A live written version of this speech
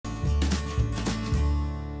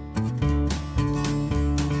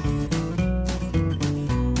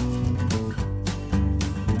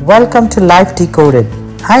Welcome to Life Decoded.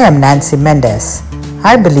 I am Nancy Mendez.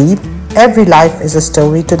 I believe every life is a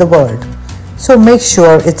story to the world, so make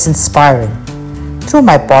sure it's inspiring. Through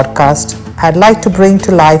my podcast, I'd like to bring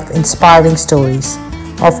to life inspiring stories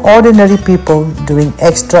of ordinary people doing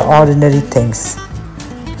extraordinary things.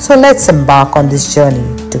 So let's embark on this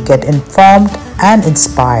journey to get informed and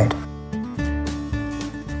inspired.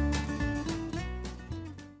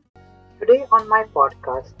 Today on my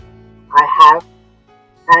podcast, I have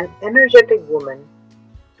an energetic woman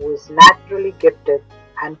who is naturally gifted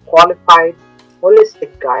and qualified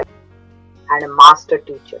holistic guide and a master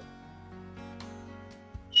teacher.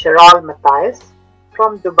 Sharal Matthias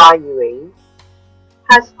from Dubai, UAE,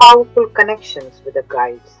 has powerful connections with the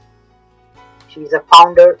guides. She is a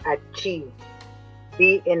founder at Chi,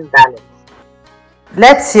 Be in Balance.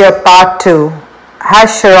 Let's hear part 2 as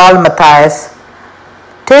Sharal Matthias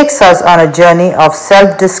takes us on a journey of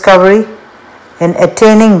self discovery in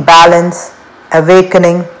attaining balance,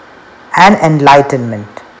 awakening, and enlightenment.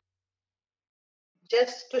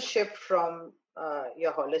 Just to shift from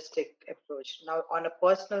your holistic approach, now on a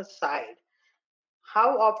personal side,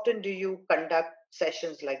 how often do you conduct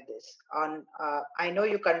sessions like this? On I know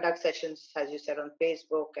you conduct sessions, as you said, on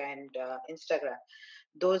Facebook and Instagram.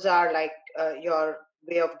 Those are like your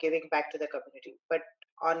way of giving back to the community. But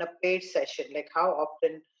on a paid session, like how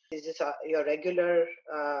often is this your regular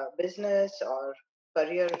business or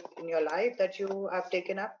career in your life that you have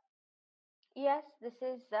taken up? Yes, this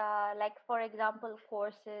is like, for example,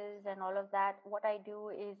 courses and all of that. What I do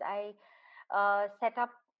is I set up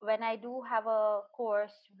when I do have a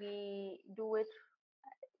course, we do it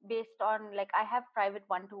based on, like, I have private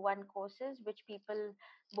one-to-one courses which people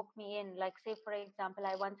book me in. Like, say, for example,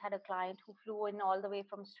 I once had a client who flew in all the way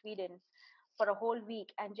from Sweden for a whole week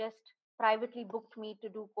and just privately booked me to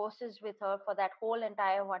do courses with her for that whole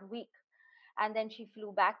entire 1 week. And then she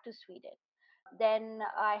flew back to Sweden. Then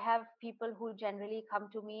I have people who generally come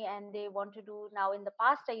to me and they want to do. Now, in the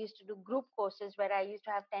past, I used to do group courses where I used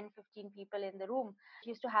to have 10, 15 people in the room. It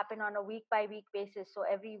used to happen on a week by week basis. So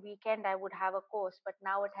every weekend I would have a course, but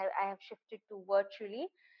now I have shifted to virtually,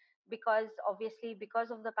 because obviously,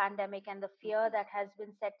 because of the pandemic and the fear that has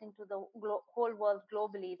been set into the whole world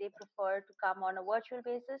globally, they prefer to come on a virtual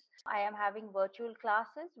basis. I am having virtual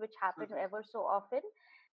classes which happen ever so often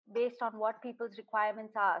based on what people's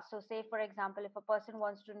requirements are. So, say for example, if a person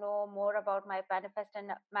wants to know more about my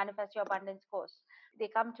manifest your abundance course, they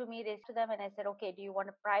come to me, they to them, and I said, okay, do you want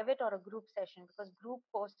a private or a group session? Because group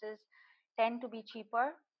courses tend to be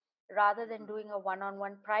cheaper rather than doing a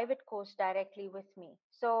one-on-one private course directly with me.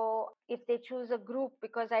 So if they choose a group,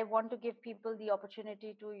 because I want to give people the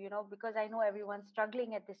opportunity to, because I know everyone's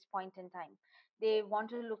struggling at this point in time, they want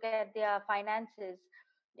to look at their finances.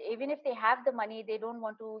 Even if they have the money, they don't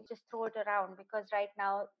want to just throw it around, because right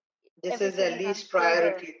now This is the everything is least unstable.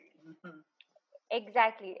 priority. Mhm.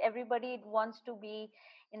 Exactly, everybody wants to be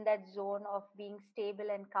in that zone of being stable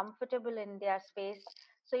and comfortable in their space.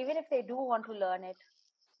 So even if they do want to learn it,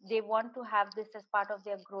 they want to have this as part of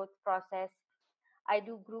their growth process. I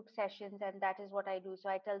do group sessions, and that is what I do. So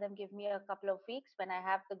I tell them, give me a couple of weeks. When I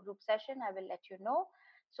have the group session, I will let you know.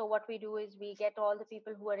 So what we do is we get all the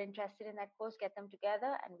people who are interested in that course, get them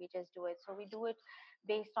together, and we just do it. So we do it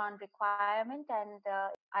based on requirement. And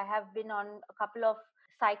I have been on a couple of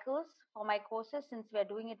cycles for my courses. Since we're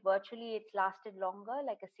doing it virtually, it's lasted longer,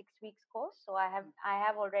 like a 6 weeks course. So I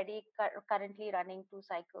have already currently running 2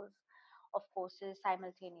 cycles of courses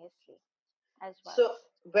simultaneously as well. So,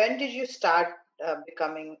 when did you start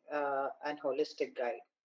becoming an holistic guide?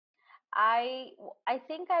 I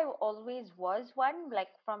think I always was one, like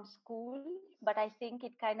from school, but I think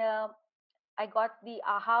it kind of, I got the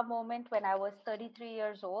aha moment when I was 33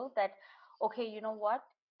 years old that, okay, you know what?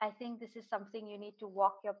 I think this is something you need to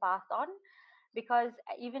walk your path on. Because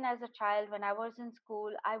even as a child, when I was in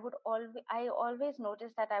school, I always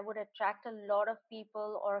noticed that I would attract a lot of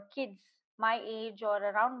people or kids my age or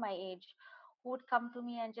around my age who would come to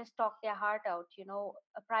me and just talk their heart out,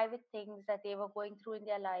 private things that they were going through in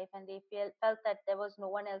their life, and they felt that there was no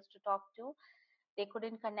one else to talk to. They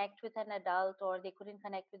couldn't connect with an adult, or they couldn't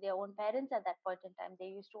connect with their own parents at that point in time. They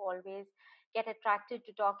used to always get attracted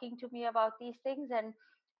to talking to me about these things. And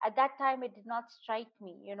at that time, it did not strike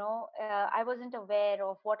me. I wasn't aware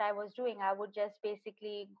of what I was doing. I would just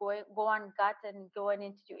basically go on gut and go on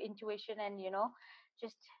into intuition, and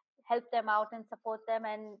just help them out and support them,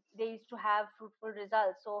 and they used to have fruitful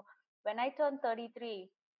results. So when I turned 33,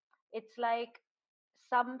 it's like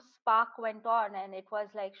some spark went on, and it was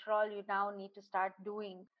like, Shrall, you now need to start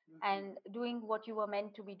doing and doing what you were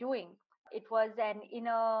meant to be doing. It was an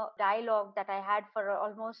inner dialogue that I had for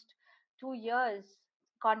almost 2 years,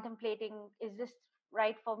 contemplating, is this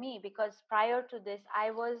right for me? Because prior to this,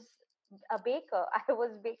 I was a baker. I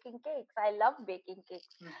was baking cakes. I love baking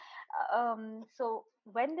cakes. Mm. So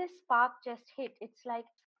when this spark just hit, it's like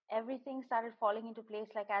everything started falling into place,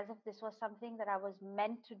 like as if this was something that I was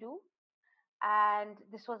meant to do, and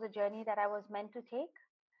this was a journey that I was meant to take.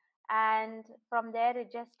 And from there,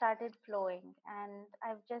 it just started flowing, and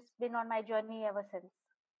I've just been on my journey ever since.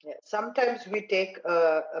 Yeah. Sometimes we take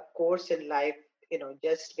a course in life,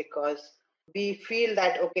 just because we feel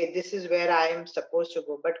that okay, this is where I am supposed to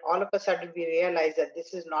go, but all of a sudden we realize that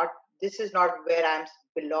this is not where I am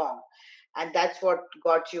belong, and that's what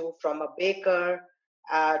got you from a baker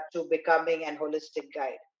to becoming an holistic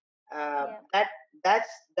guide. Yeah.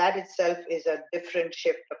 That itself is a different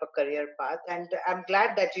shift of a career path, and I'm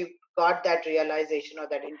glad that you got that realization or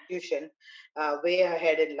that intuition way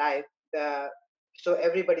ahead in life. So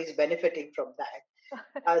everybody's benefiting from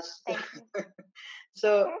that. Thank you.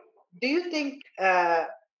 So, do you think?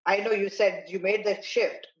 I know you said you made the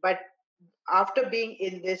shift, but after being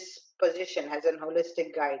in this position as an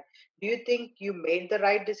holistic guide, do you think you made the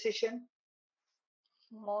right decision?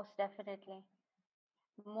 Most definitely.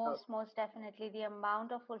 Oh, Most definitely. The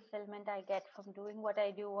amount of fulfillment I get from doing what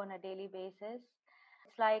I do on a daily basis,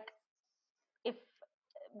 it's like, if,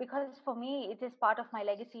 because for me it is part of my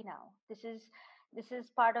legacy now. This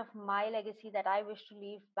is part of my legacy that I wish to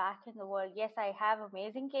leave back in the world. Yes, I have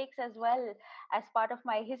amazing cakes as well as part of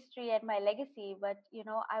my history and my legacy, but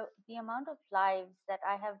the amount of lives that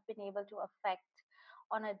I have been able to affect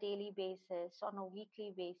on a daily basis, on a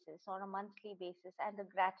weekly basis, on a monthly basis, and the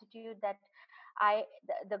gratitude that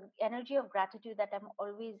the energy of gratitude that I'm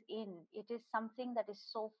always in, it is something that is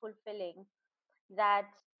so fulfilling that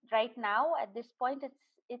right now at this point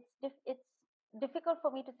it's difficult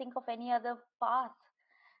for me to think of any other path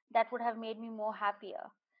that would have made me more happier.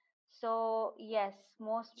 So yes, so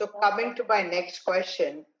most coming to my definitely. next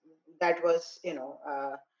question, that was,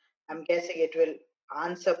 I'm guessing it will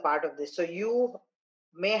answer part of this. So you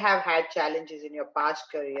may have had challenges in your past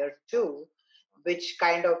career too, which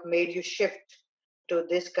kind of made you shift to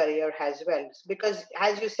this career as well. Because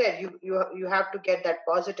as you said, you have to get that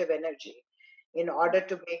positive energy in order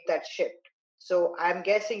to make that shift. So I'm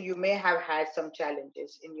guessing you may have had some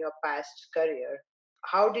challenges in your past career.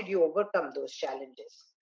 How did you overcome those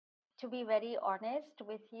challenges? To be very honest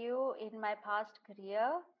with you, in my past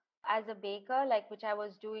career as a baker, like which I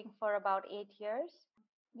was doing for about 8 years,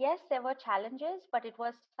 yes, there were challenges, but it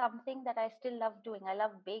was something that I still loved doing. I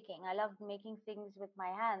loved baking. I loved making things with my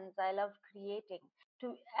hands. I loved creating.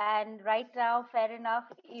 And right now, fair enough,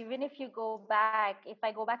 even if you go back, if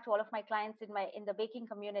I go back to all of my clients in the baking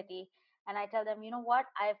community, and I tell them, you know what,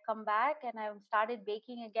 I've come back and I've started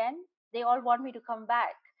baking again, they all want me to come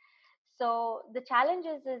back. So the challenge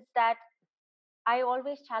is that I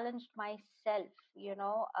always challenged myself,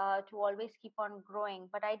 to always keep on growing.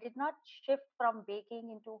 But I did not shift from baking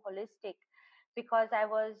into holistic because I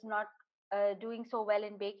was not doing so well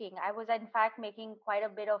in baking. I was, in fact, making quite a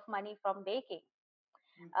bit of money from baking.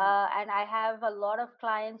 Mhm. And I have a lot of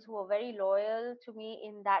clients who are very loyal to me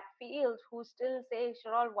in that field who still say,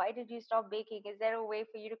 Sharol, why did you stop baking? Is there a way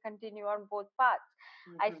for you to continue on both paths?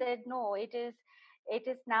 I Mhm. said, no, it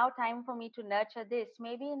is now time for me to nurture this.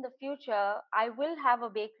 Maybe in the future, I will have a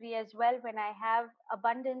bakery as well when I have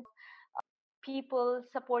abundance people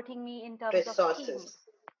supporting me in terms of team. Resources.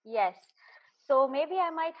 Yes. So maybe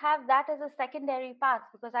I might have that as a secondary path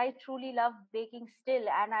because I truly love baking still,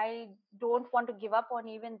 and I don't want to give up on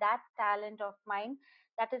even that talent of mine.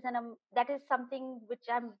 That is something which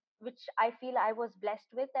I feel I was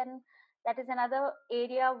blessed with, and that is another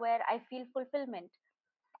area where I feel fulfillment.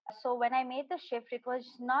 So when I made the shift, it was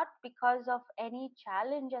not because of any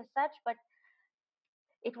challenge as such, but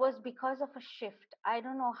it was because of a shift. I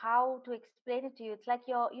don't know how to explain it to you. It's like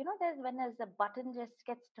there's a button just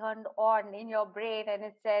gets turned on in your brain and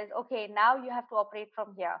it says, okay, now you have to operate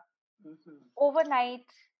from here. Mhm. Overnight,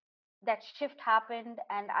 that shift happened,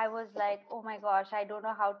 and I was like, oh my gosh, I don't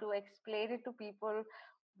know how to explain it to people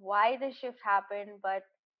why the shift happened, but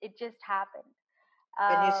it just happened.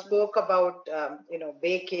 When you Um, spoke about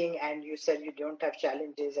baking, and you said you don't have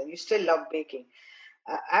challenges and you still love baking,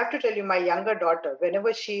 I have to tell you, my younger daughter,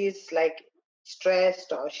 whenever she is like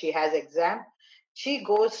stressed or she has exam, she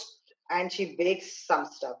goes and she bakes some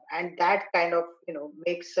stuff, and that kind of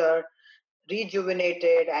makes her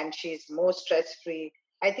rejuvenated and she's more stress free.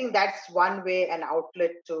 I think that's one way, an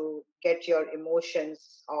outlet to get your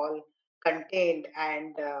emotions all contained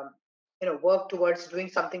and work towards doing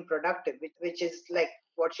something productive, which is like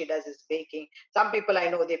what she does is baking. Some people I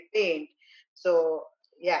know they paint, so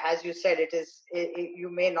yeah, as you said, you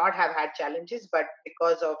may not have had challenges, but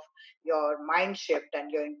because of your mind shift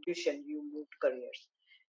and your intuition, you moved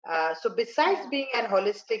careers. So besides Yeah. being an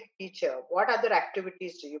holistic teacher, what other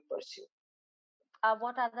activities do you pursue?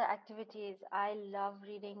 What other activities? I love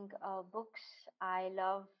reading books. I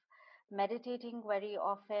love meditating very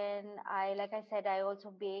often. Like I said, I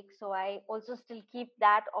also bake, so I also still keep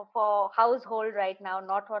that for household right now,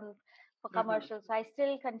 not on for Hmm. commercial. So I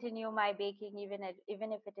still continue my baking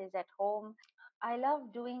even if it is at home. I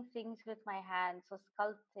love doing things with my hands, so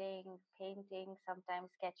sculpting, painting, sometimes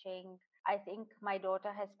sketching. I think my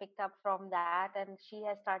daughter has picked up from that and she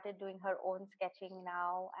has started doing her own sketching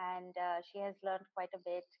now and she has learned quite a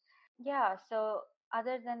bit. Yeah, so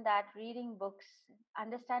other than that, reading books,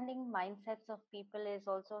 understanding mindsets of people is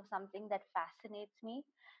also something that fascinates me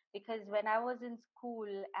because when I was in school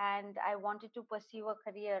and I wanted to pursue a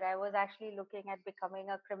career, I was actually looking at becoming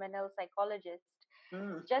a criminal psychologist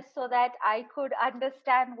Mm. just so that I could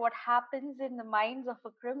understand what happens in the minds of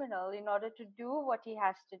a criminal in order to do what he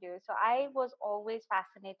has to do. So I was always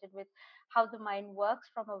fascinated with how the mind works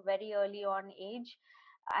from a very early on age.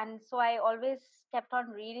 And so I always kept on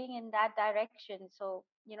reading in that direction. So,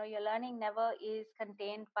 your learning never is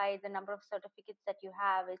contained by the number of certificates that you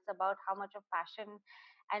have. It's about how much of passion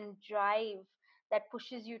and drive that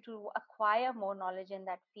pushes you to acquire more knowledge in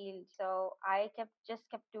that field. So I kept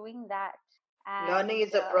doing that. Learning And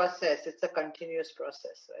is a process, it's a continuous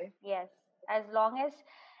process, right? yes, as long as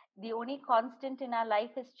the only constant in our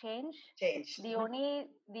life is change, Change. the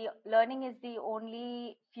learning is the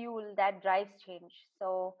only fuel that drives change.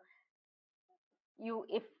 So you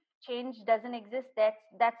if change doesn't exist,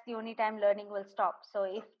 that's the only time learning will stop. So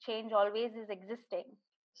if change always is existing,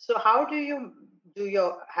 So how do you do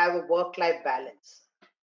your have a work life balance?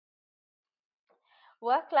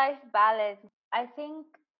 work life balance, I think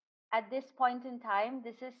at this point in time,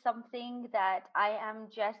 this is something that I am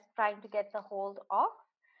just trying to get the hold of.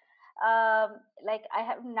 Like I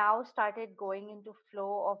have now started going into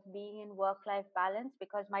flow of being in work life balance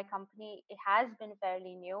because my company, it has been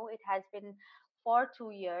fairly new. It has been for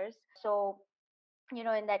 2 years. So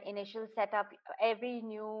in that initial setup, every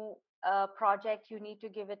new project, you need to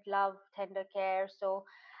give it love, tender care. So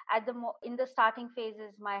in the starting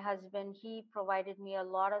phases, my husband, he provided me a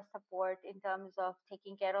lot of support in terms of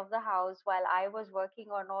taking care of the house while I was working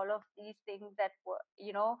on all of these things that were,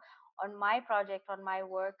 on my project, on my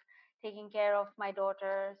work, taking care of my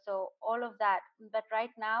daughter, so all of that. But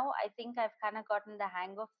right now I think I've kind of gotten the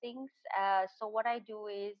hang of things. So what I do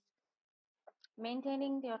is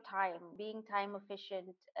maintaining your time, being time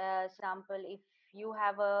efficient. Example, if you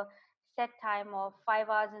have a set time of 5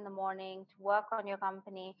 hours in the morning to work on your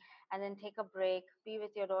company and then take a break, be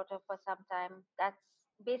with your daughter for some time, that's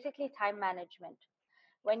basically time management.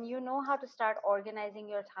 When you know how to start organizing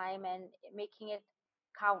your time and making it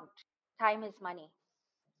count, time is money.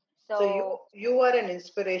 So you So you are an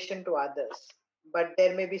inspiration to others, but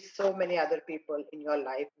there may be so many other people in your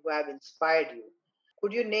life who have inspired you.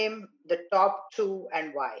 Could you name the top two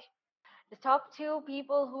and why? the top two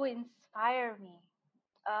people who inspire me.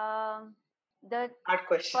 Um, the Hard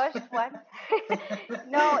question. first one,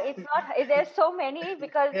 no, it's not. There's so many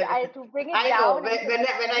because Yeah. I to bring it I know down and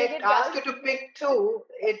to when bring I it ask down. you to pick two,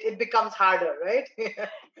 it becomes harder, right?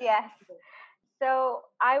 Yes. So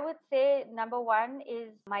I would say number one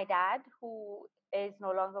is my dad, who is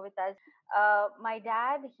no longer with us. My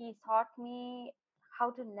dad, he taught me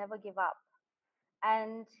how to never give up.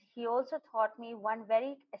 And he also taught me one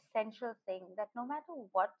very essential thing, that no matter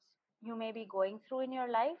what you may be going through in your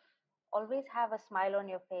life, always have a smile on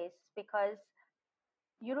your face because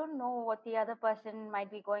you don't know what the other person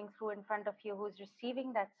might be going through in front of you who's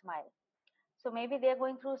receiving that smile. So maybe they're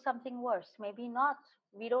going through something worse, maybe not.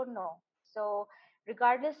 We don't know. So,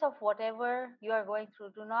 regardless of whatever you are going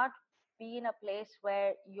through, do not be in a place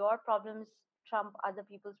where your problems trump other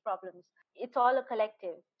people's problems. It's all a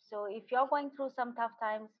collective. So if you're going through some tough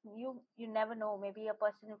times, you never know. Maybe a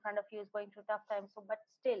person in front of you is going through tough times. So, but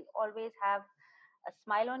still, always have a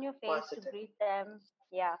smile on your face to Positive greet them.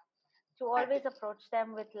 Yeah, to always attitude. approach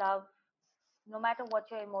them with love, no matter what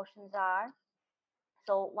your emotions are.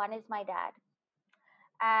 So one is my dad,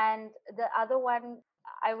 and the other one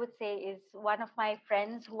I would say is one of my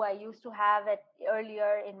friends who I used to have at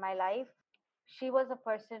earlier in my life. She was a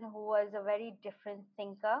person who was a very different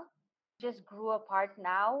thinker. We just grew apart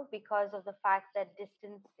now because of the fact that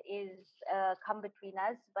distance is come between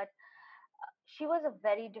us. But she was a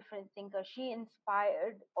very different thinker. She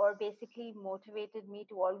inspired or basically motivated me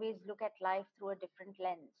to always look at life through a different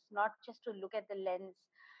lens, not just to look at the lens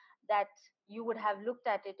that you would have looked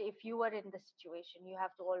at it if you were in the situation. You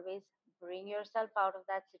have to always bring yourself out of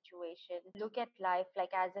that situation, look at life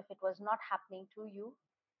like as if it was not happening to you,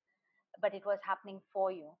 but it was happening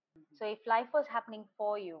for you. So if life was happening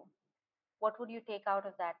for you, what would you take out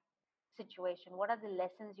of that situation? What are the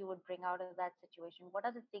lessons you would bring out of that situation? What are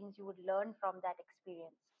the things you would learn from that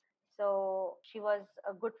experience? So she was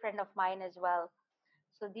a good friend of mine as well.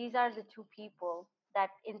 So these are the two people that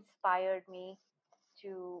inspired me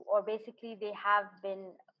to, or basically, they have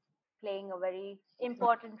been playing a very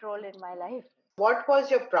important role in my life. What was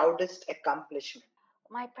your proudest accomplishment?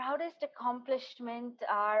 My proudest accomplishment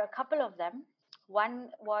are a couple of them. One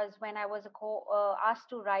was when I was asked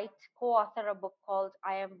to co-author a book called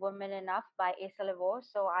 "I Am Woman Enough" by Asa Levore.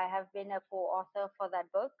 So I have been a co-author for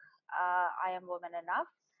that book, "I Am Woman Enough."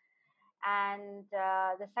 And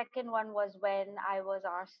the second one was when I was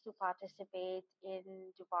asked to participate in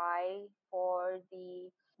Dubai for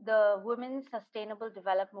the Women's Sustainable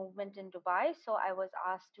Development Movement in Dubai. So I was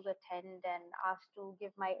asked to attend and asked to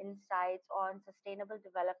give my insights on sustainable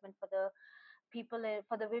development for the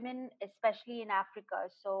for the women, especially in Africa.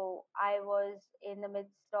 So I was in the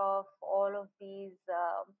midst of all of these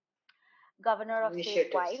governor of state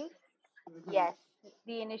Initiatives. wives. Mhm. Yes,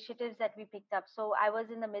 the initiatives that we picked up. So I was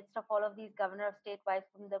in the midst of all of these governor of state wives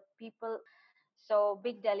from the people, so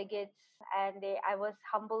big delegates, and I was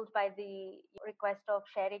humbled by the request of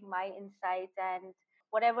sharing my insights and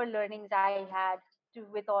whatever learnings I had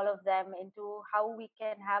with all of them into how we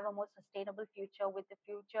can have a more sustainable future with the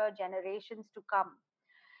future generations to come,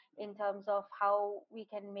 in terms of how we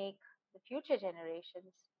can make the future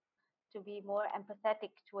generations to be more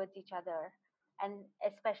empathetic towards each other, and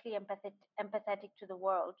especially empathetic to the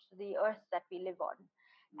world, to the earth that we live on,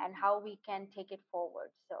 and Mhm. how we can take it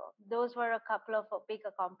forward. So those were a couple of big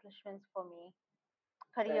accomplishments for me,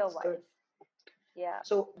 career That's good. wise. Yeah.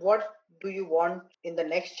 So, what do you want in the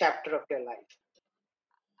next chapter of your life?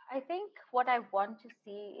 I think what I want to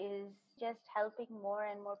see is just helping more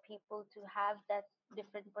and more people to have that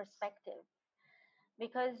different perspective,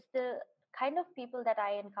 because the kind of people that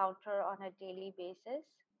I encounter on a daily basis,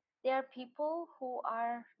 they are people who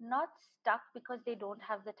are not stuck because they don't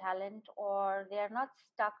have the talent, or they are not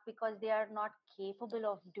stuck because they are not capable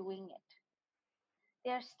of doing it.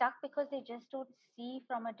 They are stuck because they just don't see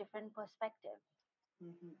from a different perspective.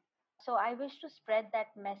 Mhm. So I wish to spread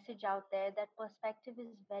that message out there that perspective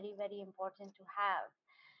is very, very important to have.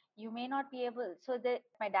 You may not be able, so that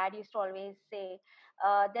my dad used to always say,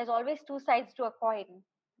 there's always two sides to a coin.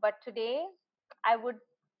 But today, I would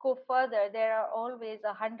go further. There are always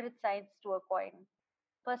 100 sides to a coin.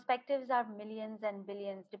 Perspectives are millions and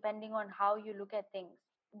billions, depending on how you look at things,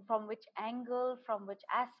 from which angle, from which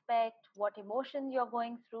aspect, what emotions you're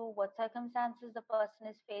going through, what circumstances the person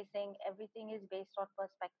is facing. Everything is based on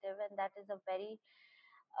perspective, and that is a very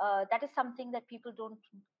that is something that people don't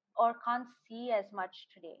or can't see as much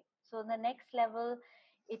today. So the next level,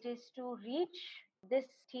 it is to reach this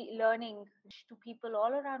learning to people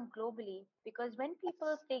all around globally, because when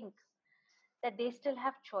people think that they still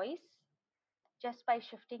have choice just by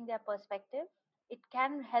shifting their perspective, it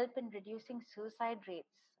can help in reducing suicide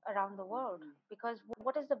rates around the world. Mhm. Because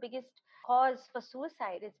what is the biggest cause for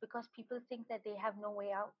suicide? It's because people think that they have no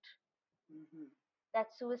way out, Mhm.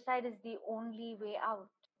 that suicide is the only way out.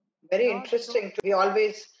 Very They don't. interesting. We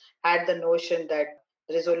always had the notion that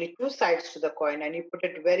there is only two sides to the coin, and you put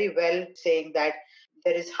it very well, saying that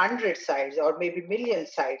there is 100 sides or maybe million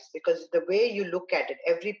sides, because the way you look at it,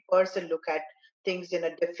 every person look at things in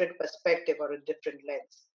a different perspective or a different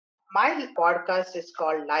lens. My podcast is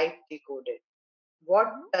called Life Decoded.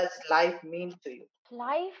 What Mhm. does life mean to you?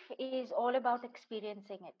 Life is all about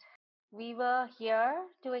experiencing it. We were here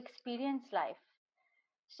to experience life.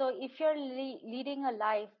 So if you're leading a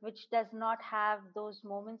life which does not have those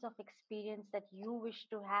moments of experience that you wish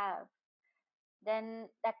to have, then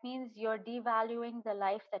that means you're devaluing the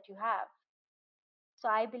life that you have. So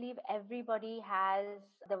I believe everybody has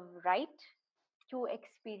the right to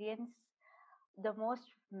experience the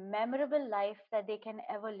most memorable life that they can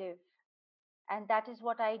ever live. And that is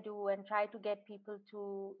what I do, and try to get people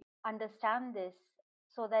to understand this,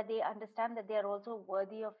 so that they understand that they are also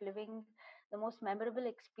worthy of living the most memorable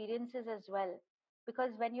experiences as well.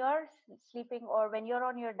 Because when you're sleeping, or when you're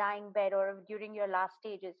on your dying bed, or during your last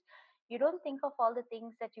stages, you don't think of all the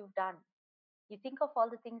things that you've done. You think of all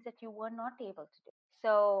the things that you were not able to do.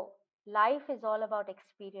 So life is all about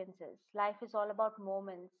experiences. Life is all about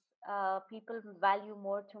moments. People value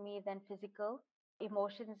more to me than physical.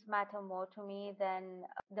 Emotions matter more to me than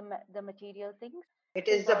the material things. It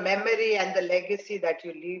is the memory and the legacy that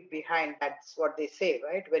you leave behind. That's what they say,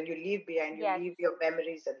 right? When you leave behind, you Yes. leave your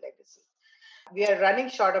memories and legacy. We are running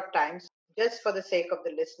short of time. So just for the sake of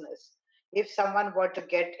the listeners, if someone were to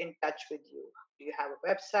get in touch with you, do you have a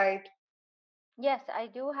website? Yes, I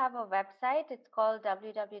do have a website. It's called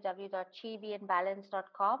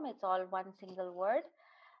www.chibiandbalance.com. It's all one single word.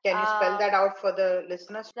 Can you spell that out for the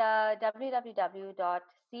listeners? It's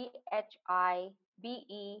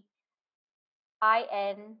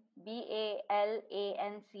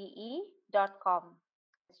www.chibianbalance.com.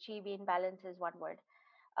 Chibi in Balance is one word.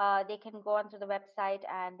 They can go onto the website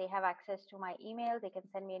and they have access to my email. They can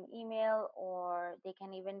send me an email, or they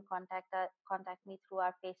can even contact me through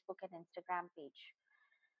our Facebook and Instagram page,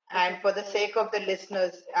 which And is for the the same. sake of the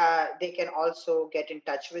listeners, they can also get in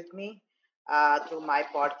touch with me through my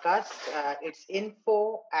podcast. It's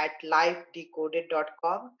info at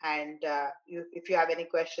livedecoded.com. And if you have any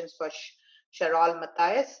questions for Sharal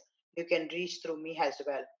Matthias, you can reach through me as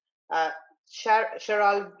well. Uh,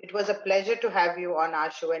 Sharal, it was a pleasure to have you on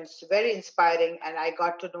our show, and it's very inspiring. And I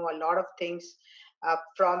got to know a lot of things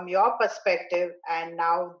from your perspective, and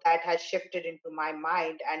now that has shifted into my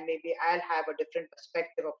mind, and maybe I'll have a different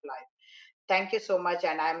perspective of life. Thank you so much,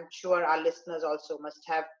 and I'm sure our listeners also must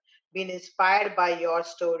have been inspired by your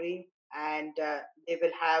story, and they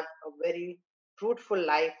will have a very fruitful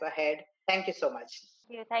life ahead. Thank you so much.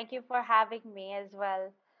 Thank you for having me as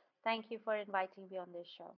well. Thank you for inviting me on this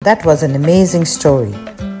show. That was an amazing story.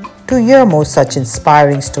 To hear more such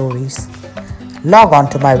inspiring stories, log on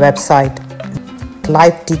to my website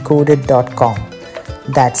lifedecoded.com.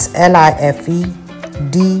 That's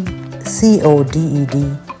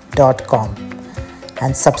lifedecoded.com.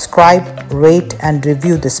 And subscribe, rate, and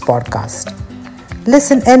review this podcast.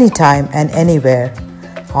 Listen anytime and anywhere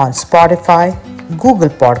on Spotify, Google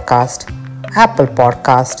Podcast, Apple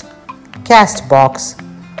Podcast, Castbox,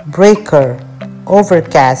 Breaker,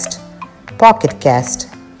 Overcast, Pocket Cast,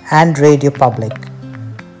 and Radio Public.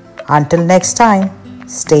 Until next time,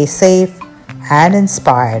 stay safe and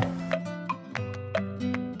inspired.